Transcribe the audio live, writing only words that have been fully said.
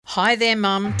Hi there,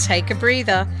 Mum. Take a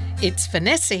breather. It's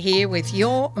Vanessa here with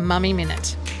your Mummy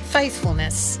Minute.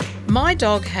 Faithfulness. My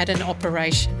dog had an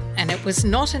operation and it was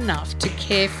not enough to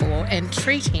care for and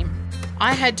treat him.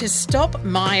 I had to stop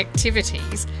my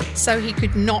activities so he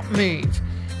could not move,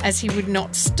 as he would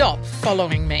not stop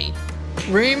following me.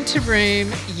 Room to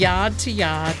room, yard to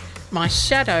yard, my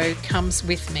shadow comes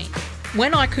with me.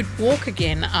 When I could walk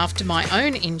again after my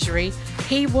own injury,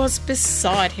 he was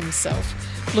beside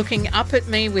himself, looking up at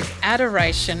me with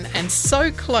adoration and so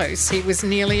close he was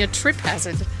nearly a trip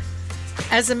hazard.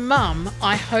 As a mum,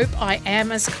 I hope I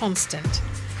am as constant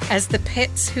as the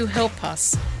pets who help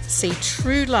us see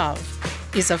true love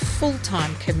is a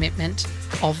full-time commitment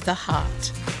of the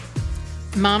heart.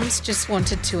 Mums just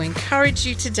wanted to encourage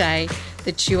you today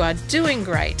that you are doing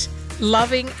great,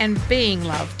 loving and being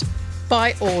loved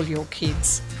by all your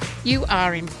kids. You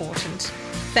are important.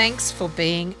 Thanks for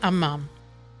being a mum.